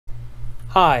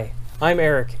Hi, I'm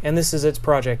Eric, and this is It's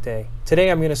Project Day. Today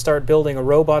I'm going to start building a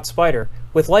robot spider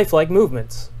with lifelike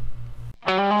movements.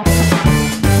 I'm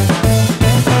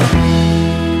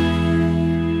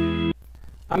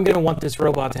going to want this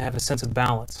robot to have a sense of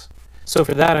balance. So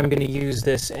for that I'm going to use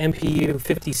this MPU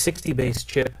 5060 based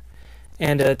chip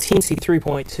and a Teensy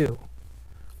 3.2.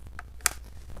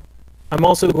 I'm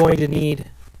also going to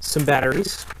need some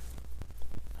batteries.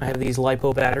 I have these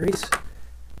LiPo batteries.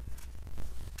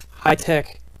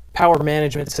 High-tech power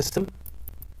management system,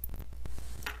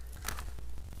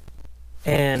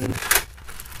 and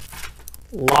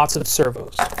lots of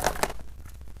servos.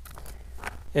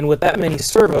 And with that many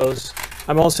servos,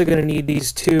 I'm also going to need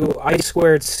these two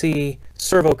I2C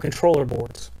servo controller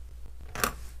boards,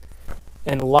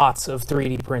 and lots of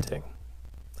 3D printing.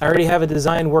 I already have a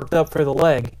design worked up for the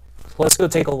leg, so let's go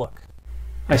take a look.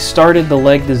 I started the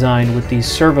leg design with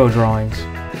these servo drawings.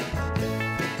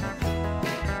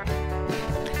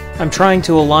 I'm trying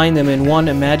to align them in one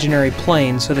imaginary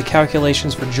plane so the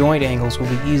calculations for joint angles will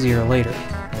be easier later.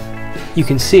 You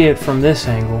can see it from this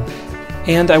angle.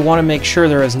 And I want to make sure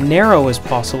they're as narrow as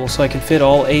possible so I can fit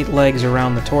all 8 legs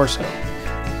around the torso.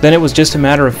 Then it was just a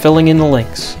matter of filling in the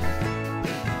links.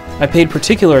 I paid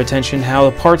particular attention how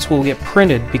the parts will get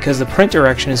printed because the print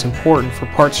direction is important for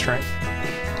part strength.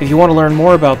 If you want to learn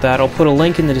more about that, I'll put a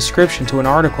link in the description to an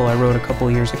article I wrote a couple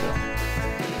years ago.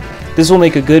 This will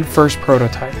make a good first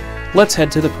prototype. Let's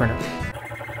head to the printer.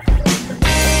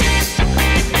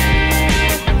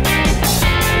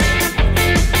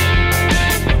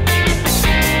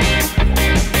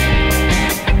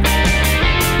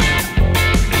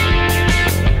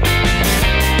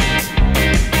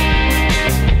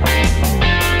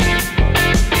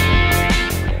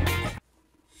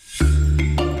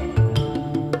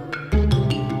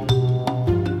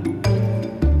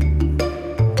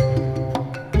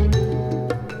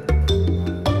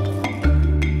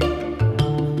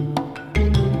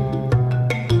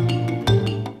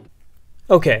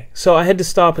 Okay, so I had to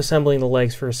stop assembling the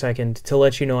legs for a second to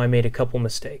let you know I made a couple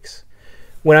mistakes.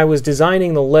 When I was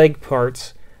designing the leg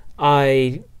parts,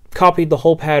 I copied the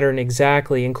whole pattern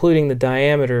exactly, including the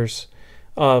diameters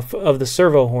of the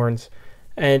servo horns.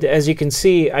 And as you can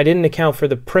see, I didn't account for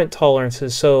the print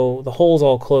tolerances, so the holes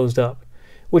all closed up,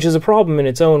 which is a problem in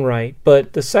its own right.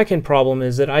 But the second problem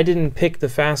is that I didn't pick the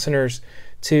fasteners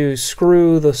to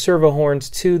screw the servo horns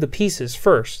to the pieces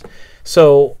first.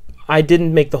 So I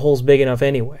didn't make the holes big enough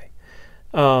anyway.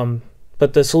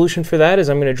 But the solution for that is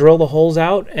I'm going to drill the holes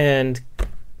out and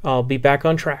I'll be back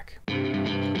on track.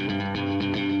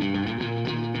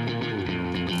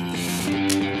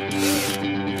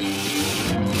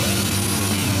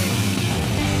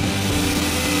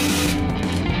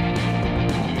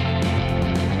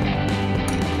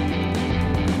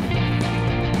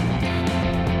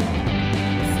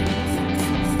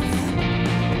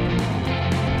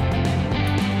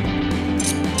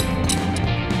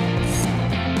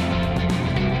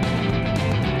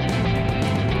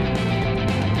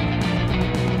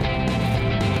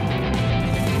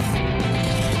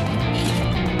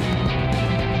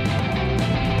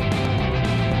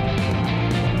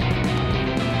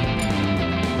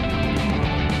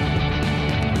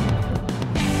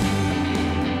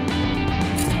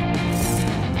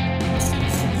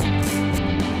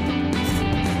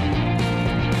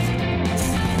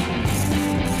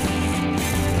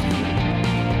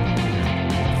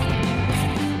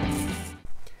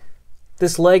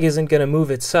 This leg isn't going to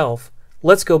move itself.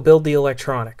 Let's go build the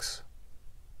electronics.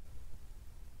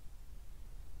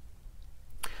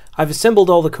 I've assembled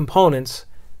all the components.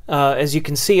 As you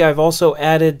can see, I've also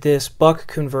added this buck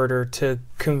converter to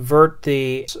convert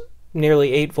the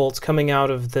nearly 8 volts coming out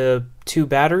of the 2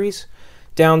 batteries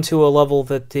down to a level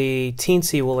that the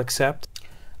Teensy will accept.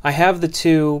 I have the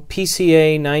 2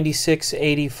 PCA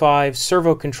 9685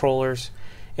 servo controllers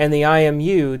and the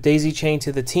IMU daisy chained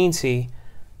to the Teensy,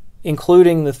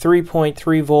 including the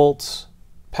 3.3 volts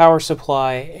power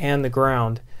supply and the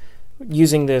ground,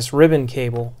 using this ribbon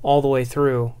cable all the way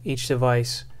through each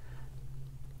device.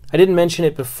 I didn't mention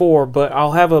it before, but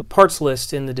I'll have a parts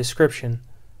list in the description.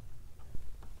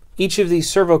 Each of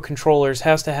these servo controllers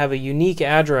has to have a unique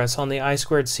address on the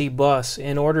I2C bus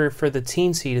in order for the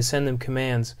Teensy to send them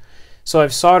commands. So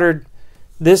I've soldered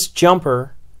this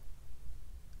jumper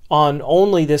on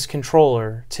only this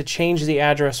controller to change the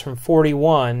address from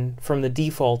 41 from the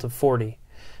default of 40.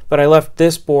 But I left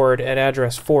this board at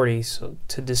address 40 so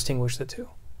to distinguish the two.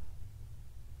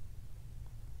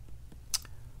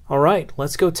 Alright,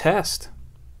 let's go test.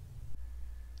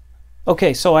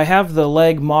 Okay, so I have the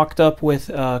leg mocked up with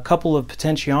a couple of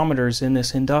potentiometers in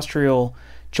this industrial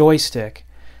joystick.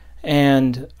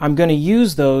 and I'm going to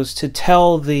use those to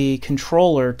tell the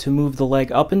controller to move the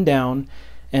leg up and down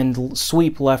and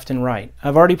sweep left and right.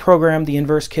 I've already programmed the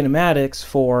inverse kinematics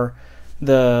for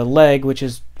the leg, which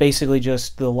is basically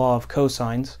just the law of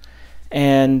cosines,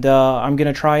 and I'm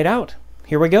going to try it out.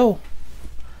 Here we go.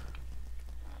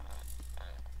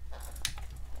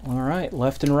 All right,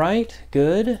 left and right,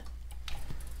 good.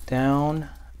 Down,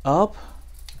 up.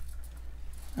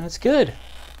 That's good.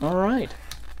 All right.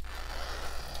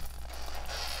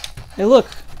 Hey, look,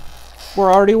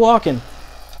 we're already walking.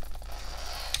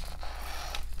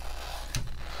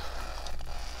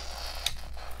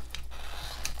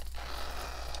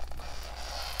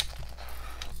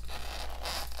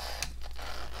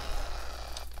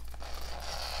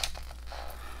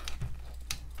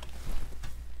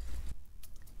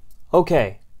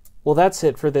 Okay, well that's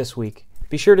it for this week.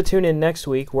 Be sure to tune in next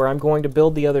week where I'm going to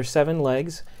build the other 7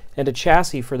 legs and a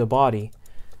chassis for the body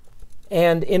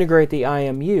and integrate the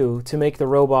IMU to make the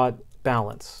robot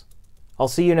balance. I'll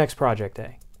see you next project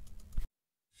day.